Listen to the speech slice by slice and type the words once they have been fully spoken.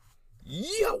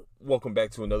Yo! Welcome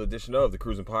back to another edition of the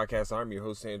Cruising Podcast. I'm your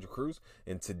host, Andrew Cruz,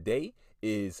 and today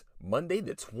is Monday,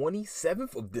 the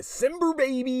 27th of December,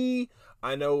 baby!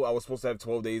 I know I was supposed to have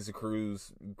 12 days of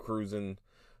cruising.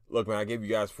 Look, man, I gave you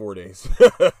guys 4 days.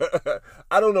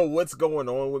 I don't know what's going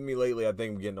on with me lately. I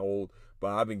think I'm getting old,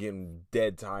 but I've been getting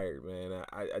dead tired, man.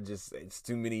 I just, it's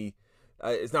too many,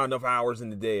 it's not enough hours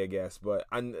in the day, I guess, but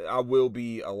I will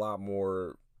be a lot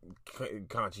more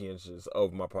conscientious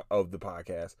of the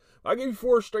podcast. I gave you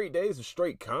 4 straight days of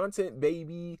straight content,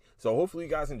 baby. So hopefully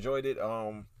you guys enjoyed it.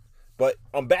 But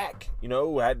I'm back.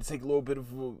 I had to take a little bit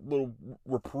of a little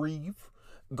reprieve.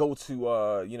 Go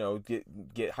to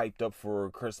get hyped up for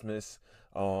Christmas.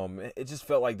 It just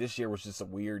felt like this year was just a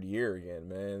weird year again,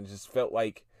 man. It just felt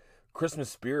like Christmas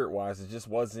spirit wise, it just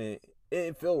wasn't. It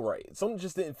didn't feel right. Something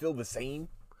just didn't feel the same.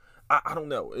 I don't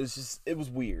know. It was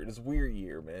weird. It's a weird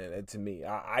year, man. And to me,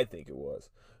 I think it was.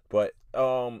 But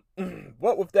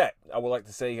what with that, I would like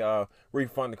to say where you can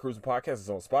find the Cruising Podcast is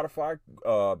on Spotify,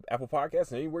 Apple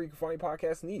Podcasts, and anywhere you can find your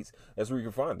podcast needs. That's where you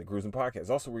can find the Cruising Podcast.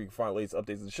 Also, where you can find latest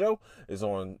updates of the show is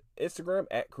on Instagram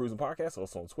at Cruising Podcast,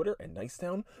 also on Twitter at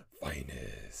Nicetown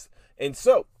Finest. And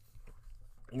so,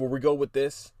 where we go with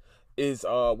this is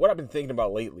what I've been thinking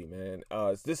about lately, man.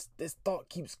 This thought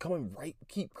keeps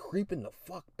keep creeping the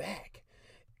fuck back.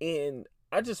 And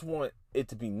I just want it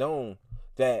to be known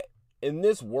that in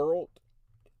this world,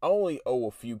 I only owe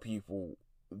a few people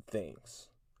things.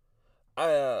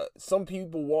 Some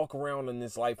people walk around in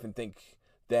this life and think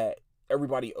that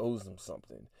everybody owes them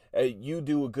something. You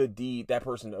do a good deed, that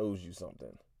person owes you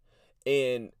something.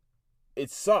 And it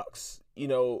sucks.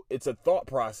 It's a thought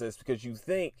process because you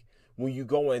think when you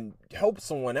go and help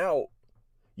someone out,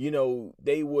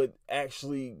 they would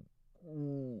actually,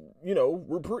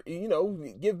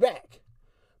 give back.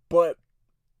 But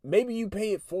maybe you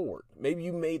pay it forward. Maybe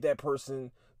you made that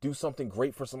person do something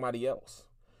great for somebody else.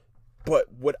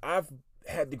 But what I've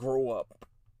had to grow up,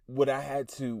 what I had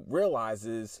to realize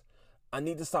is I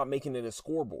need to stop making it a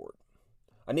scoreboard.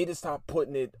 I need to stop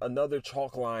putting it another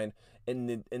chalk line in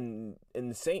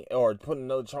the same, or putting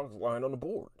another chalk line on the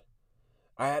board.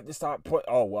 I have to stop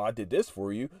I did this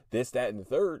for you, this, that, and the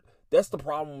third. That's the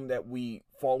problem that we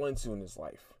fall into in this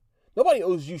life. Nobody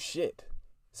owes you shit,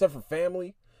 except for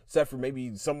family, except for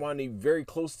maybe somebody very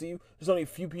close to you. There's only a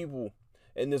few people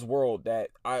in this world that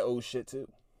I owe shit to.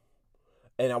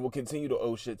 And I will continue to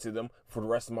owe shit to them for the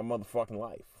rest of my motherfucking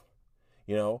life.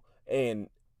 And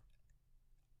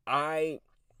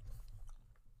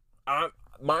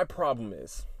my problem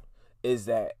is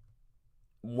that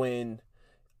when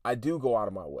I do go out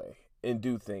of my way and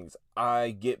do things,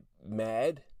 I get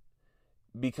mad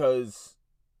because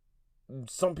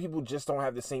some people just don't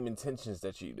have the same intentions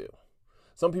that you do.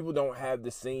 Some people don't have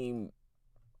the same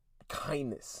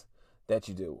kindness that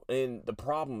you do. And the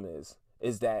problem is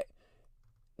that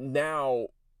now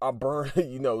I burn,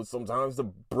 sometimes the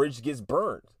bridge gets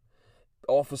burned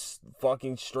off of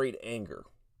fucking straight anger.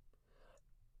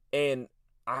 And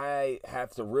I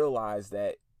have to realize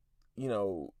that,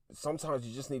 sometimes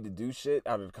you just need to do shit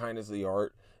out of the kindness of your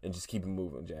heart and just keep it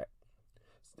moving, Jack.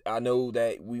 I know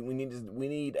that we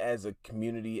need as a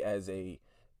community, as a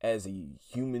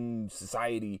human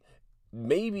society,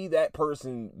 maybe that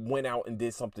person went out and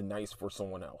did something nice for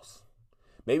someone else.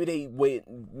 Maybe they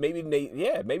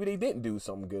didn't do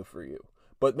something good for you,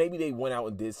 but maybe they went out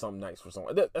and did something nice for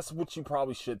someone. That's what you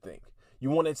probably should think.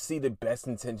 You want to see the best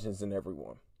intentions in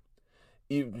everyone.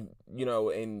 And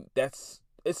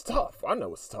it's tough. I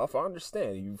know it's tough. I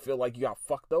understand. You feel like you got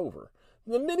fucked over.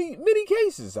 In many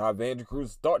cases, Andrew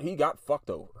Cruz thought he got fucked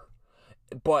over.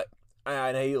 But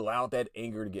he allowed that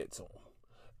anger to get to him.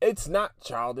 It's not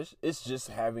childish. It's just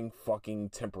having fucking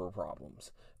temper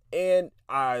problems. And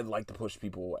I like to push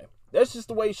people away. That's just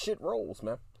the way shit rolls,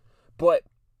 man. But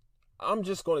I'm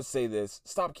just going to say this.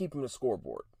 Stop keeping a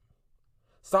scoreboard.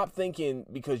 Stop thinking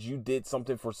because you did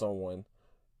something for someone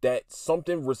that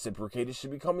something reciprocated should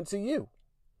be coming to you.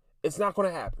 It's not going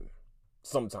to happen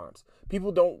sometimes.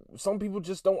 Some people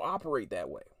just don't operate that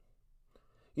way.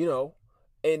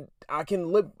 And I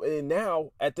can live, and now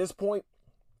at this point,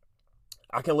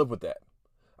 I can live with that.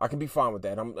 I can be fine with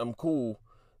that. I'm cool.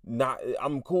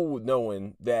 I'm cool with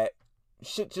knowing that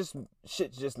shit's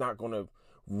just not going to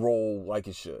roll like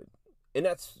it should. And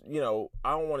that's,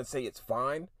 I don't want to say it's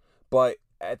fine, but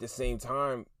at the same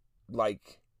time,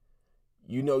 like,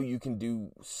 you can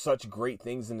do such great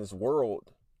things in this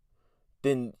world,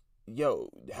 then,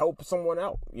 help someone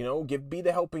out, be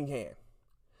the helping hand.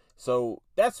 So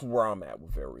that's where I'm at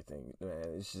with everything,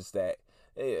 man. It's just that,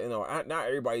 not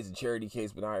everybody's a charity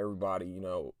case, but not everybody,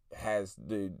 not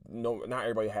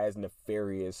everybody has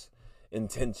nefarious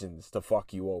intentions to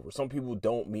fuck you over. Some people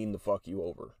don't mean to fuck you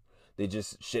over. They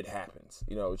just, shit happens.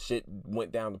 You know, shit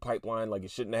went down the pipeline like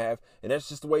it shouldn't have. And that's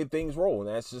just the way things roll. And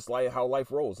that's just like how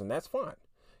life rolls. And that's fine.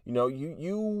 You know,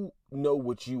 you know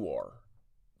what you are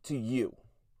to you.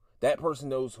 That person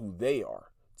knows who they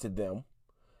are to them.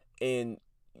 And,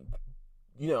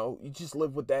 you know, you just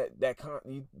live with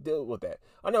you deal with that.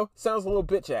 I know, sounds a little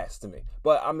bitch ass to me.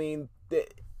 But, I mean,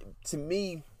 to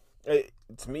me,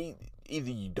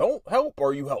 either you don't help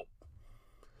or you help.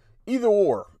 Either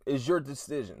or is your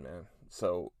decision, man.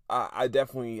 So I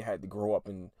definitely had to grow up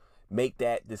and make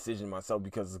that decision myself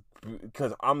because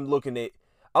I'm looking at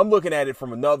it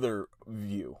from another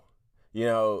view, you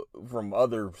know, from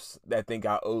others that think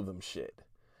I owe them shit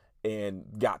and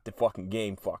got the fucking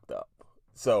game fucked up.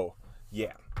 So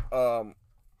yeah.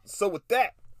 So with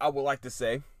that, I would like to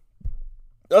say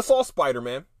that's all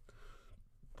Spider-Man.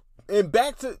 And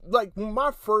back to, like, when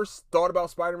I first thought about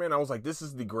Spider-Man, I was like, this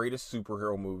is the greatest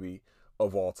superhero movie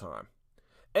of all time.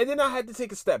 And then I had to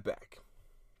take a step back.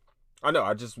 I know,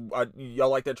 y'all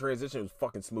like that transition? It was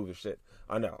fucking smooth as shit.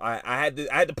 I know. I had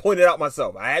to point it out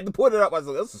myself.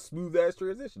 That's a smooth ass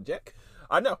transition, Jack.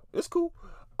 I know. It's cool.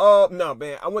 No,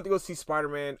 man. I went to go see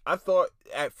Spider-Man. I thought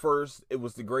at first it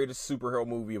was the greatest superhero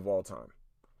movie of all time.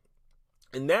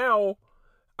 And now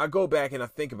I go back and I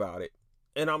think about it.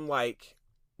 And I'm like,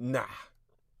 nah,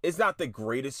 it's not the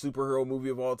greatest superhero movie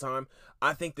of all time.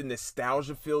 I think the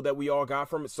nostalgia feel that we all got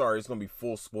from it. Sorry, it's going to be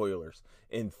full spoilers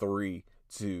in 3,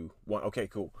 2, 1. Okay,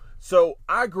 cool. So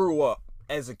I grew up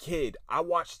as a kid. I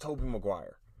watched Tobey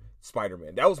Maguire,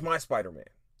 Spider-Man. That was my Spider-Man.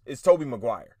 It's Tobey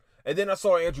Maguire. And then I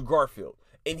saw Andrew Garfield,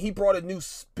 and he brought a new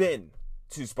spin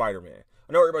to Spider-Man.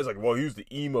 I know everybody's like, well, he was the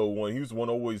emo one. He was the one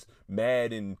always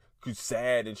mad and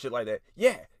sad and shit like that.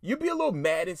 Yeah, you'd be a little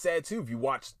mad and sad too if you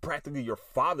watched practically your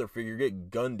father figure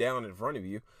get gunned down in front of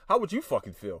you. How would you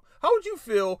fucking feel? How would you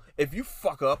feel if you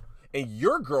fuck up and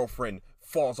your girlfriend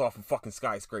falls off a fucking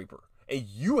skyscraper and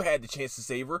you had the chance to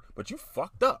save her, but you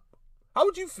fucked up? How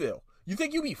would you feel? You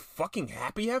think you'd be fucking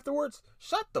happy afterwards?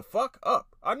 Shut the fuck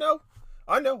up. I know.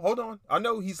 Hold on. I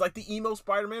know he's like the emo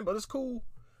Spider-Man, but it's cool.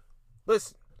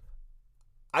 Listen.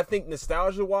 I think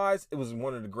nostalgia-wise, it was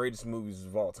one of the greatest movies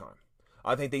of all time.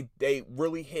 I think they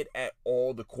really hit at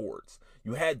all the chords.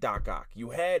 You had Doc Ock.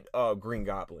 You had Green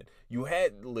Goblin. You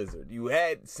had Lizard. You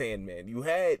had Sandman. You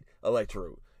had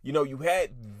Electro. You know, you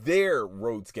had their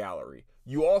Rogues Gallery.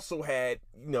 You also had,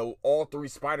 you know, all 3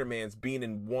 Spider-Mans being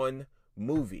in one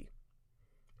movie.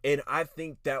 And I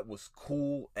think that was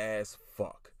cool as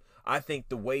fuck. I think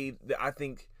when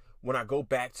I go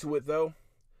back to it, though,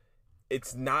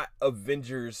 it's not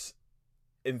Avengers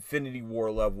Infinity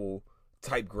War level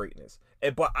type greatness.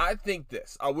 But I think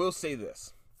this. I will say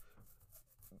this.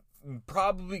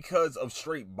 Probably because of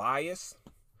straight bias,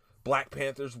 Black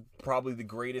Panther's probably the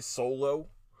greatest solo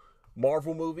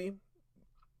Marvel movie.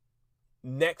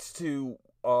 Next to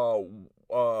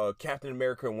Captain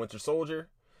America and Winter Soldier.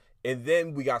 And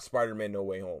then we got Spider-Man No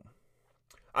Way Home.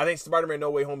 I think Spider-Man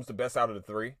No Way Home is the best out of the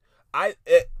 3.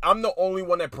 I'm the only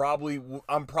one that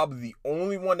I'm probably the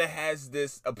only one that has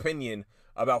this opinion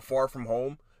about Far From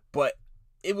Home, but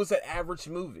it was an average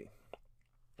movie.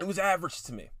 It was average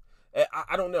to me.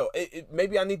 I don't know.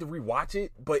 Maybe I need to rewatch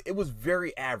it, but it was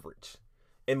very average,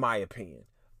 in my opinion.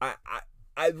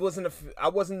 I wasn't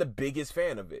the biggest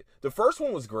fan of it. The first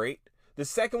one was great. The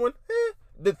second one,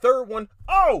 The third one,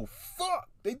 oh fuck,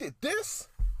 they did this.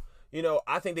 You know,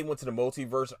 I think they went to the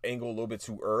multiverse angle a little bit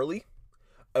too early.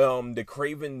 The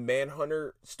Kraven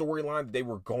Manhunter storyline that they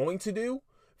were going to do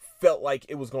felt like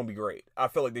it was going to be great. I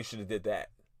felt like they should have did that.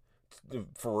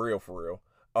 For real.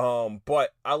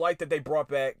 But I like that they brought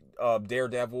back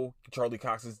Daredevil, Charlie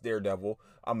Cox's Daredevil.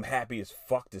 I'm happy as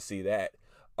fuck to see that.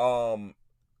 I'm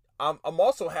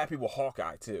also happy with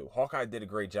Hawkeye too. Hawkeye did a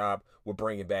great job with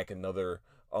bringing back another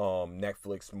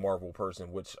Netflix Marvel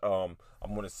person, which I'm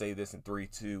going to say this in 3,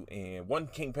 2, and 1,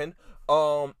 Kingpin.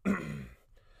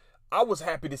 I was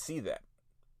happy to see that.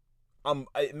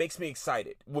 It makes me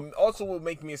excited. What also will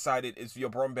make me excited is you'll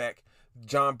bring back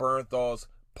John Bernthal's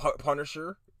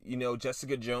Punisher, you know,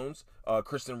 Jessica Jones,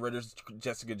 Kristen Ritter's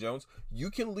Jessica Jones. You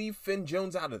can leave Finn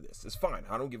Jones out of this. It's fine.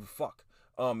 I don't give a fuck.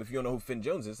 If you don't know who Finn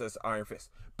Jones is, that's Iron Fist.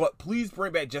 But please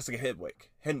bring back Jessica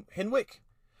Henwick.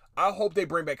 I hope they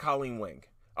bring back Colleen Wing.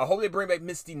 I hope they bring back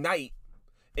Misty Knight,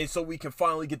 and so we can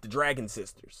finally get the Dragon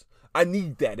Sisters. I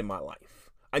need that in my life.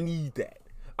 I need that.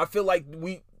 I feel like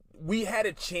we had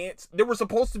a chance. There was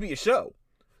supposed to be a show.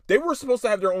 They were supposed to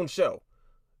have their own show.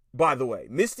 By the way,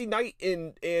 Misty Knight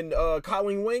and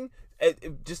Colleen Wing,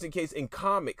 just in case, in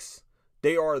comics,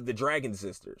 they are the Dragon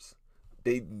Sisters.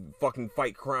 they fucking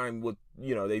fight crime with,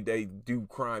 they do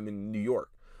crime in New York.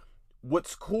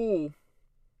 What's cool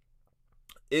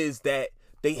is that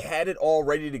they had it all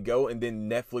ready to go, and then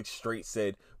Netflix straight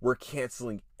said, we're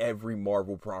canceling every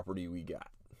Marvel property we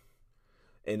got.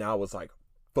 And I was like,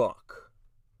 fuck.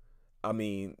 I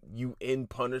mean, you end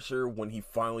Punisher when he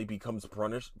finally becomes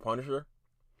Punisher?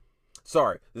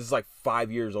 Sorry, this is like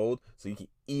 5 years old, so you can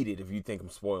eat it if you think I'm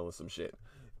spoiling some shit.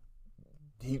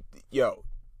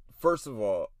 First of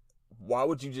all, why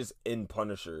would you just end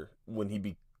Punisher when he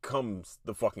becomes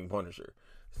the fucking Punisher?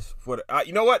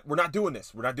 You know what? We're not doing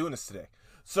this. We're not doing this today.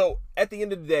 So, at the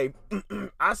end of the day,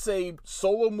 I say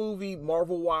solo movie,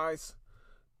 Marvel-wise,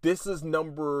 this is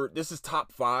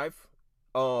top 5.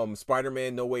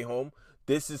 Spider-Man No Way Home.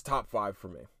 This is top 5 for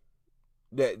me.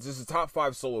 This is top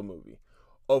 5 solo movie.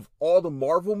 Of all the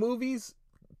Marvel movies,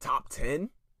 top 10.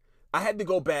 I had to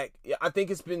go back. I think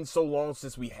it's been so long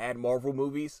since we had Marvel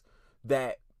movies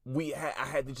that I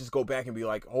had to just go back and be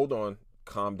like, hold on,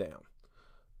 calm down.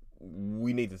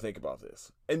 We need to think about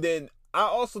this. And then I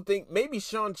also think maybe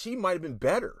Shang-Chi might have been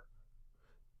better.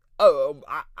 I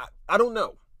don't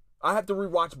know. I have to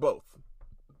rewatch both.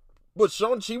 But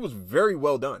Shang-Chi was very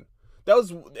well done.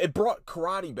 It brought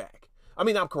karate back. I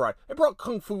mean, not karate. It brought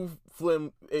kung fu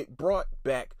film. It brought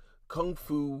back kung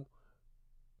fu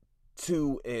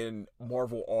to an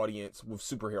Marvel audience with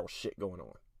superhero shit going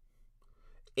on.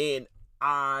 And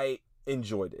I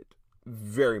enjoyed it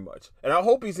very much. And I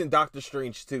hope he's in Doctor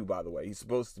Strange too, by the way. He's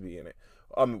supposed to be in it.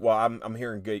 I'm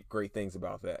hearing great things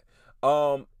about that.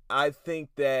 I think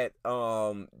that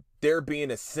there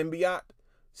being a symbiote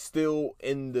still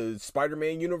in the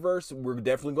Spider-Man universe, we're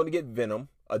definitely going to get Venom,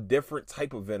 a different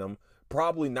type of Venom,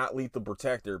 probably not Lethal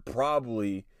Protector,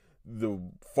 probably the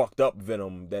fucked up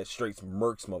Venom that straight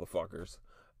murks motherfuckers,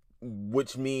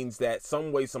 which means that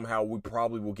some way, somehow, we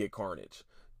probably will get Carnage.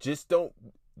 Just do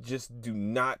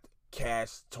not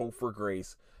cast Topher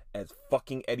Grace as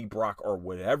fucking Eddie Brock or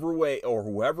whatever way, or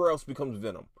whoever else becomes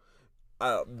Venom.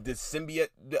 The symbiote,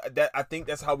 I think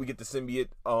that's how we get the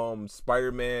symbiote,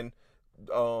 Spider-Man,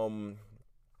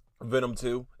 Venom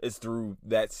 2 is through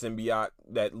that symbiote,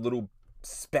 that little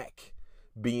speck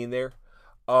being there.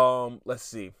 Let's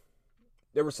see.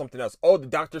 There was something else. Oh, the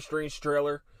Doctor Strange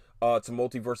trailer to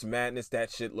Multiverse of Madness.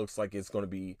 That shit looks like it's going to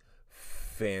be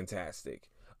fantastic.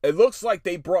 It looks like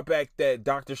they brought back that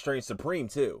Doctor Strange Supreme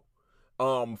too.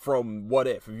 From What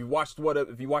If. If you watched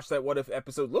that What If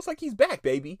episode, it looks like he's back,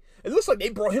 baby. It looks like they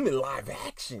brought him in live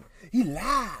action. He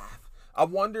live. I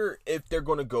wonder if they're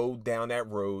going to go down that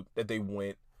road that they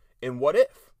went in What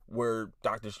If, where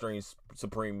Doctor Strange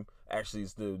Supreme actually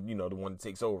is the one that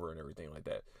takes over and everything like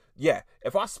that. Yeah,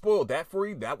 if I spoiled that for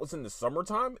you, that was in the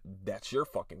summertime, that's your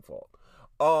fucking fault.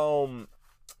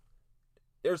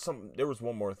 There was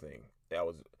one more thing.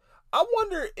 I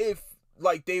wonder if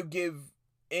they give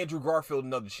Andrew Garfield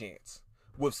another chance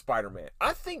with Spider-Man.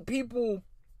 I think him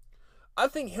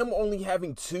only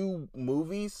having 2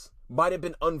 movies might have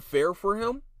been unfair for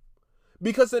him,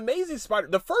 because Amazing Spider,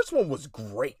 the first one was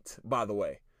great, by the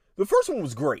way. The first one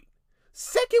was great.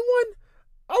 Second one,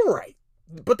 all right,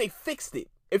 but they fixed it.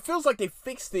 It feels like they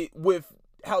fixed it with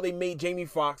how they made Jamie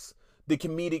Foxx the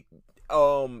comedic,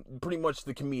 pretty much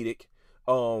the comedic,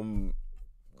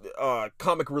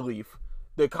 comic relief,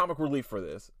 the comic relief for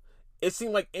this. It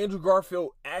seemed like Andrew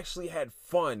Garfield actually had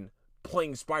fun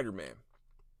playing Spider-Man.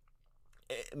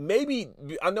 Maybe,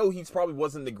 I know he's probably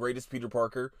wasn't the greatest Peter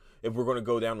Parker. If we're going to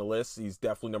go down the list, he's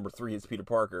definitely number 3 as Peter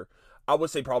Parker. I would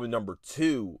say probably number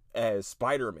 2 as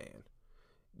Spider-Man.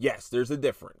 Yes, there's a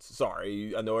difference.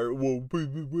 Sorry, I know,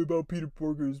 what about Peter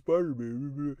Parker and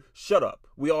Spider-Man? Shut up.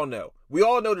 We all know. We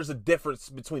all know there's a difference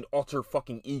between alter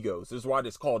fucking egos. This is why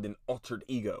it's called an altered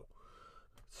ego.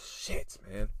 Shit,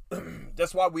 man.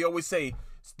 That's why we always say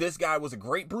this guy was a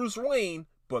great Bruce Wayne,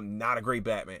 but not a great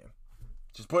Batman.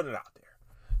 Just putting it out there.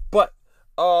 But,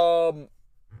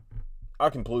 I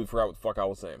completely forgot what the fuck I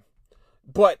was saying.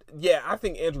 But, yeah, I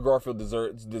think Andrew Garfield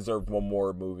deserved one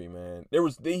more movie, man.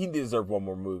 He deserved one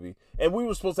more movie. And we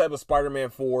were supposed to have a Spider-Man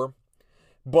 4,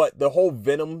 but the whole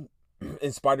Venom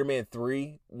in Spider-Man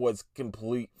 3 was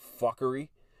complete fuckery.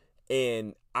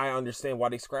 And I understand why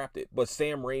they scrapped it. But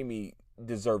Sam Raimi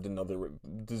deserved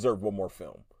one more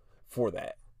film for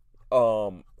that.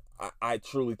 I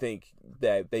truly think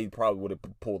that they probably would have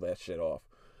pulled that shit off.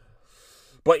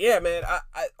 But yeah, man, I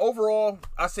overall,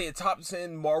 I say a top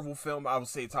 10 Marvel film. I would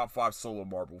say a top 5 solo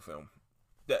Marvel film.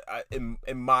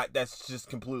 That's just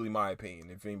completely my opinion.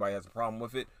 If anybody has a problem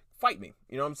with it, fight me.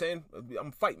 You know what I'm saying?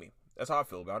 Fight me. That's how I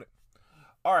feel about it.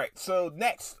 All right, so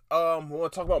next, we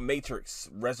want to talk about Matrix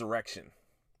Resurrection.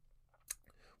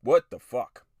 What the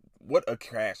fuck? What a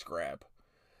cash grab.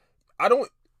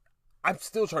 I'm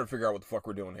still trying to figure out what the fuck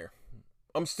we're doing here.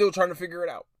 I'm still trying to figure it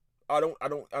out.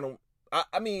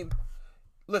 I mean,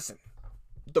 listen,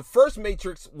 the first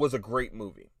Matrix was a great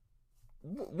movie.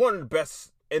 One of the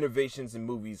best innovations in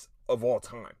movies of all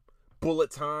time.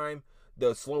 Bullet time,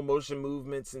 the slow motion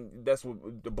movements, and that's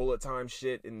what the bullet time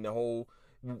shit, and the whole,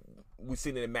 we've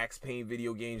seen it in Max Payne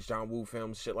video games, John Woo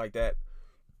films, shit like that.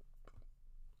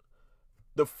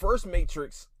 The first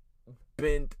Matrix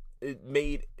it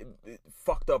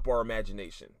fucked up our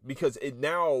imagination, because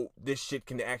now this shit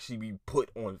can actually be put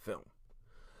on film.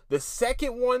 The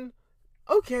second one,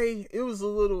 okay, it was a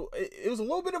little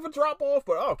bit of a drop off,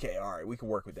 but okay, all right, we can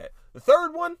work with that. The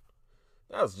third one,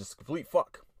 that was just a complete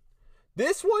fuck.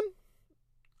 This one,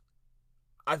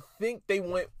 I think they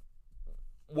went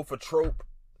with a trope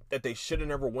that they should have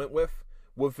never went with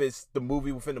it's the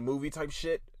movie within the movie type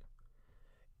shit.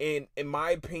 And in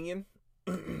my opinion,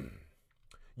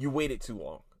 you waited too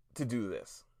long to do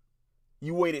this.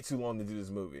 You waited too long to do this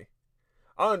movie.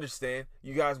 I understand.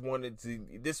 You guys wanted to...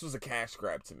 This was a cash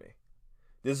grab to me.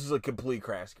 This was a complete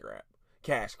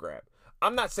cash grab.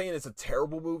 I'm not saying it's a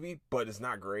terrible movie, but it's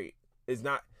not great. It's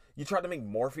not... You tried to make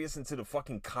Morpheus into the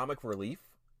fucking comic relief?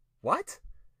 What?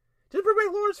 Just bring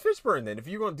back Lawrence Fishburne then. If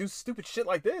you're going to do stupid shit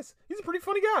like this. He's a pretty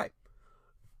funny guy.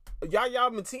 Yahya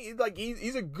Mateen, like,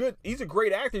 he's a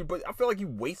great actor, but I feel like you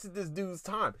wasted this dude's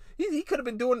time. He could have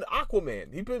been doing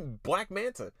Aquaman. He'd been Black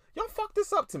Manta. Y'all fucked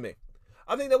this up to me.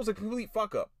 I think that was a complete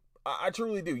fuck up. I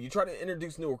truly do. You try to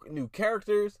introduce new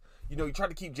characters. You know, you try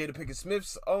to keep Jada Pinkett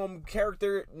Smith's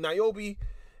character, Niobe.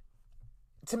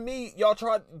 To me,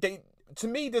 to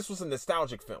me, this was a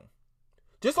nostalgic film.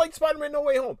 Just like Spider-Man No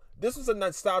Way Home. This was a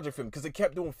nostalgic film because it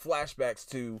kept doing flashbacks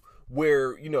to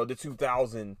where, you know, the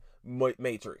 2000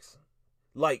 Matrix.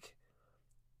 Like,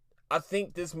 I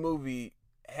think this movie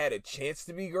had a chance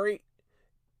to be great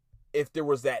if there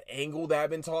was that angle that I've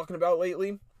been talking about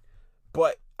lately.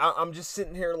 But I'm just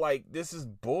sitting here like, this is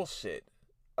bullshit.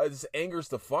 This angers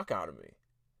the fuck out of me.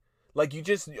 Like,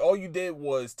 all you did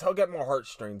was tug at my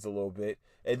heartstrings a little bit,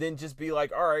 and then just be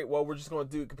like, all right, well, we're just going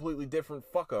to do a completely different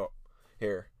fuck up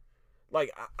here.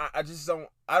 Like, I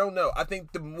don't know. I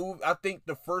think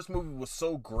the first movie was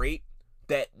so great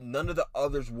that none of the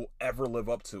others will ever live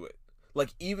up to it.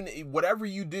 Like, even whatever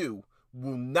you do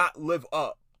will not live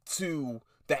up to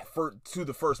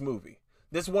the first movie.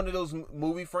 This is one of those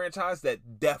movie franchise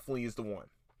that definitely is the one.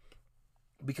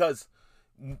 Because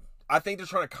I think they're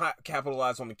trying to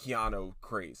capitalize on the Keanu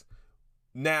craze.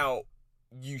 Now,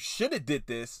 you should have did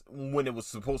this when it was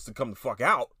supposed to come the fuck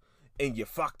out, and you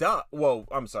fucked up. Well,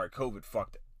 I'm sorry, COVID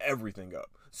fucked everything up.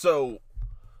 So,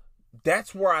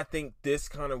 that's where I think this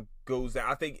kind of goes down.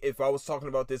 I think if I was talking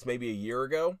about this maybe a year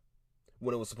ago,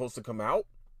 when it was supposed to come out,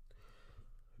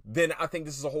 then I think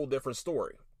this is a whole different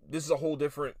story. This is a whole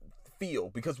different feel,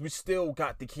 because we still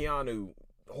got the Keanu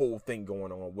whole thing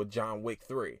going on with John Wick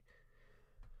 3.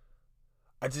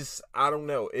 I don't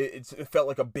know. It felt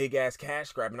like a big ass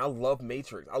cash grab, and I love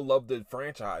Matrix. I love the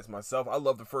franchise myself. I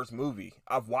love the first movie.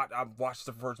 I've watched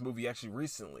the first movie actually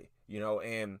recently, you know,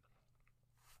 and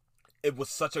it was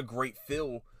such a great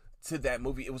feel to that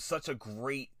movie. It was such a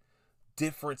great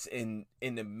difference in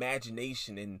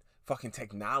imagination and fucking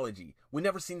technology. We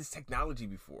never seen this technology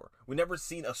before. We never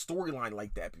seen a storyline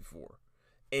like that before.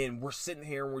 And we're sitting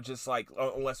here and we're just like,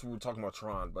 unless we were talking about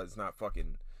Tron, but it's not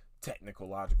fucking technical,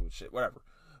 logical shit, whatever.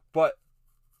 But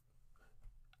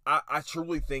I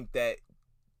truly think that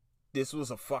this was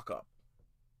a fuck up.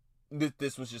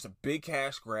 This was just a big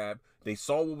cash grab. They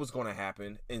saw what was going to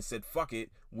happen and said, fuck it.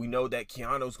 We know that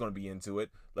Keanu's going to be into it.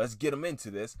 Let's get him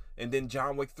into this. And then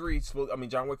John Wick 4 is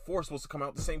supposed to come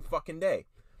out the same fucking day.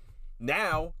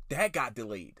 Now, that got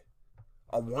delayed.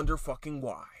 I wonder fucking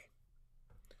why.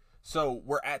 So,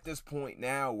 we're at this point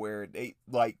now where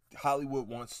Hollywood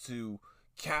wants to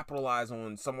capitalize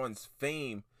on someone's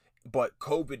fame, but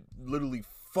COVID literally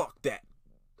fucked that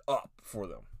up for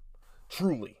them.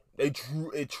 Truly. It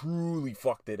truly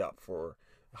fucked it up for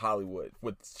Hollywood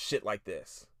with shit like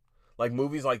this. Like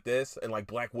movies like this and like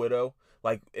Black Widow.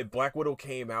 Like if Black Widow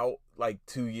came out like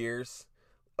 2 years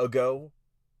ago,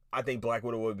 I think Black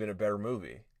Widow would have been a better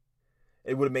movie.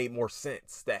 It would have made more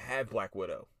sense to have Black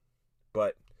Widow.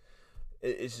 But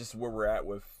it's just where we're at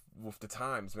with the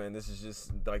times, man. This is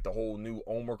just like the whole new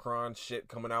Omicron shit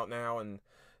coming out now, and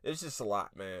it's just a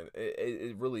lot, man.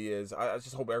 It really is. I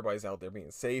just hope everybody's out there being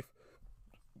safe.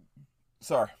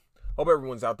 Sorry. Hope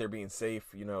everyone's out there being safe,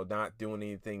 you know, not doing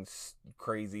anything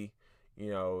crazy,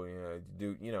 you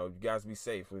guys be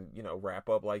safe, you know, wrap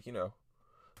up like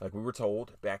we were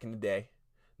told back in the day,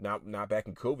 Not back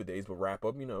in COVID days, but wrap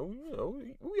up. We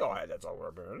all had that talk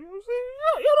about. You know what I'm saying?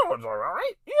 You know what I'm talking about,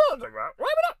 right? You know what I'm talking about.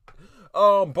 Wrap it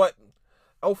up. But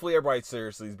hopefully everybody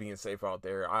seriously is being safe out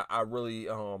there. I really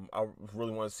want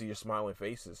to see your smiling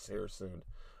faces here soon.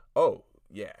 Oh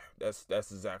yeah, that's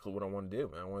exactly what I want to do,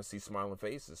 man. I want to see smiling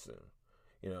faces soon.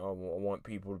 I want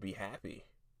people to be happy.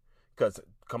 Because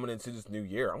coming into this new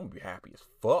year, I'm going to be happy as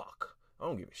fuck. I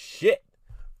don't give a shit.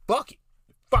 Fuck it.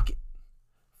 Fuck it.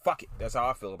 Fuck it. That's how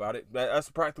I feel about it. That's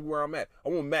practically where I'm at. I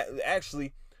want to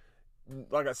actually,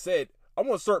 like I said, I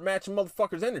want to start matching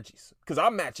motherfuckers' energies. Because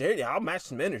I'll match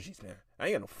some energies, man. I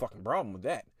ain't got no fucking problem with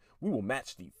that. We will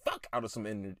match the fuck out of some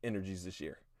energies this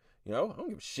year. I don't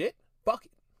give a shit. Fuck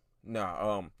it.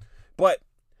 Nah, but,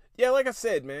 yeah, like I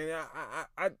said, man,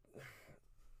 I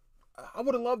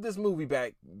would have loved this movie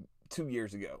back 2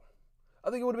 years ago. I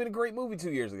think it would have been a great movie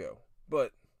 2 years ago.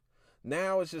 But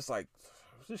now it's just like,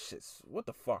 this shit's, what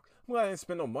the fuck? I'm glad I didn't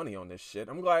spend no money on this shit.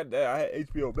 I'm glad that I had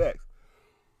HBO Max.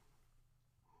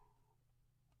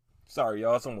 Sorry,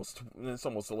 y'all. It's almost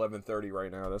 11:30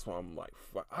 right now. That's why I'm like,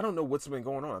 fuck. I don't know what's been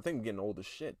going on. I think I'm getting old as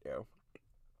shit, yo.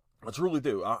 I truly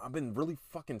do. I've been really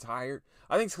fucking tired.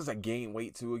 I think it's because I gained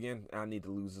weight too again. I need to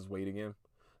lose this weight again.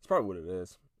 It's probably what it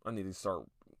is. I need to start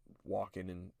walking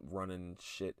and running and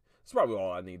shit. It's probably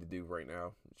all I need to do right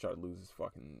now. Try to lose this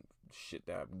fucking shit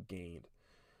that I've gained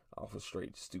off of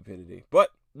straight stupidity. But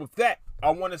with that,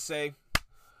 I want to say,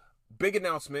 big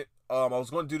announcement. I was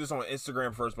going to do this on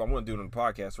Instagram first, but I'm going to do it on the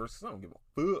podcast first because I don't give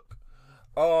a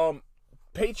fuck.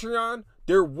 Patreon.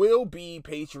 There will be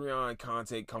Patreon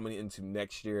content coming into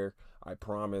next year. I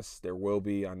promise there will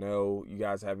be. I know you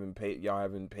guys haven't paid. Y'all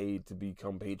haven't paid to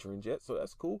become patrons yet, so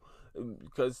that's cool.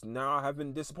 Because now I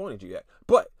haven't disappointed you yet.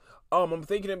 But I'm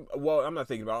thinking. Well, I'm not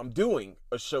thinking about. I'm doing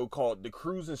a show called The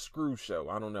Cruise and Screw Show.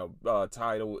 I don't know.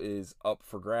 Title is up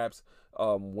for grabs.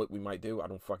 What we might do, I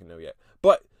don't fucking know yet.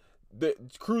 But the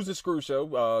Cruise and Screw Show.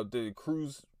 The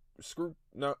Cruise Screw.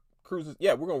 No. Cruises,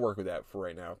 yeah, we're gonna work with that for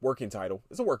right now. Working title.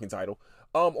 It's a working title.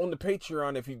 On the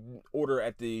Patreon, if you order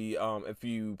at the if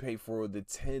you pay for the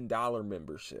 $10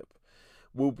 membership,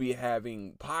 we'll be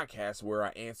having podcasts where I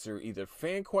answer either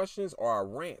fan questions or I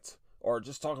rant or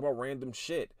just talk about random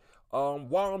shit.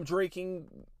 While I'm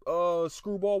drinking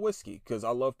Screwball whiskey, because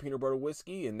I love peanut butter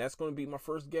whiskey, and that's going to be my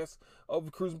first guest of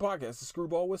the Cruising Podcast, the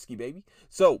Screwball whiskey, baby.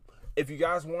 So if you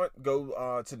guys want,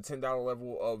 go to the $10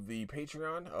 level of the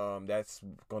Patreon. That's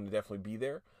going to definitely be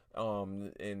there.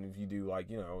 And if you do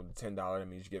 $10, that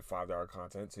means you get $5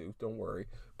 content too. Don't worry.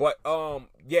 But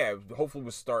yeah, hopefully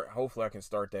I can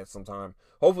start that sometime.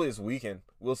 Hopefully this weekend.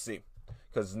 We'll see.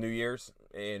 Because it's New Year's,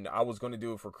 and I was going to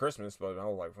do it for Christmas, but I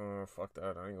was like, fuck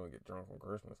that, I ain't going to get drunk on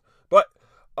Christmas. But,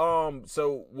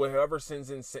 so whoever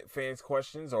sends in fans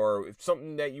questions, or if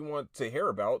something that you want to hear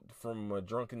about from a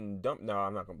drunken dump, no,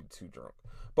 I'm not going to be too drunk.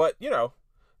 But,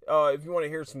 if you want to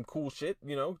hear some cool shit,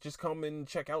 just come and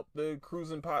check out the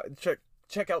Cruising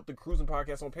check out the Cruising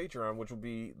Podcast on Patreon, which will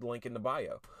be the link in the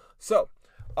bio. So,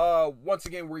 once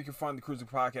again, where you can find the Cruising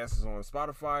Podcast is on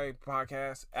Spotify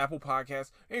Podcasts, Apple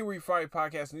Podcasts, anywhere you find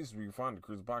podcast news, where you can find the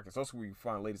Cruising Podcast. Also, where you can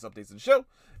find the latest updates of the show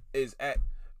is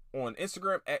on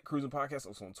Instagram at Cruising Podcast,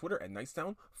 also on Twitter at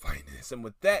Nightstown Finest. And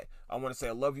with that, I want to say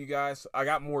I love you guys. I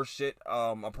got more shit.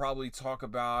 I'll probably talk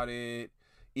about it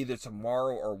either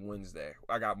tomorrow or Wednesday.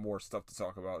 I got more stuff to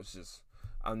talk about. It's just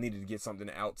I needed to get something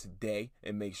out today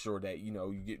and make sure that you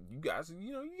guys are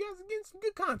getting some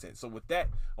good content. So with that,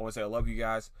 I want to say I love you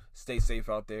guys. Stay safe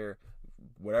out there.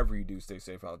 Whatever you do, stay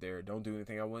safe out there. Don't do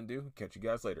anything I wouldn't do. Catch you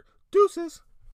guys later. Deuces.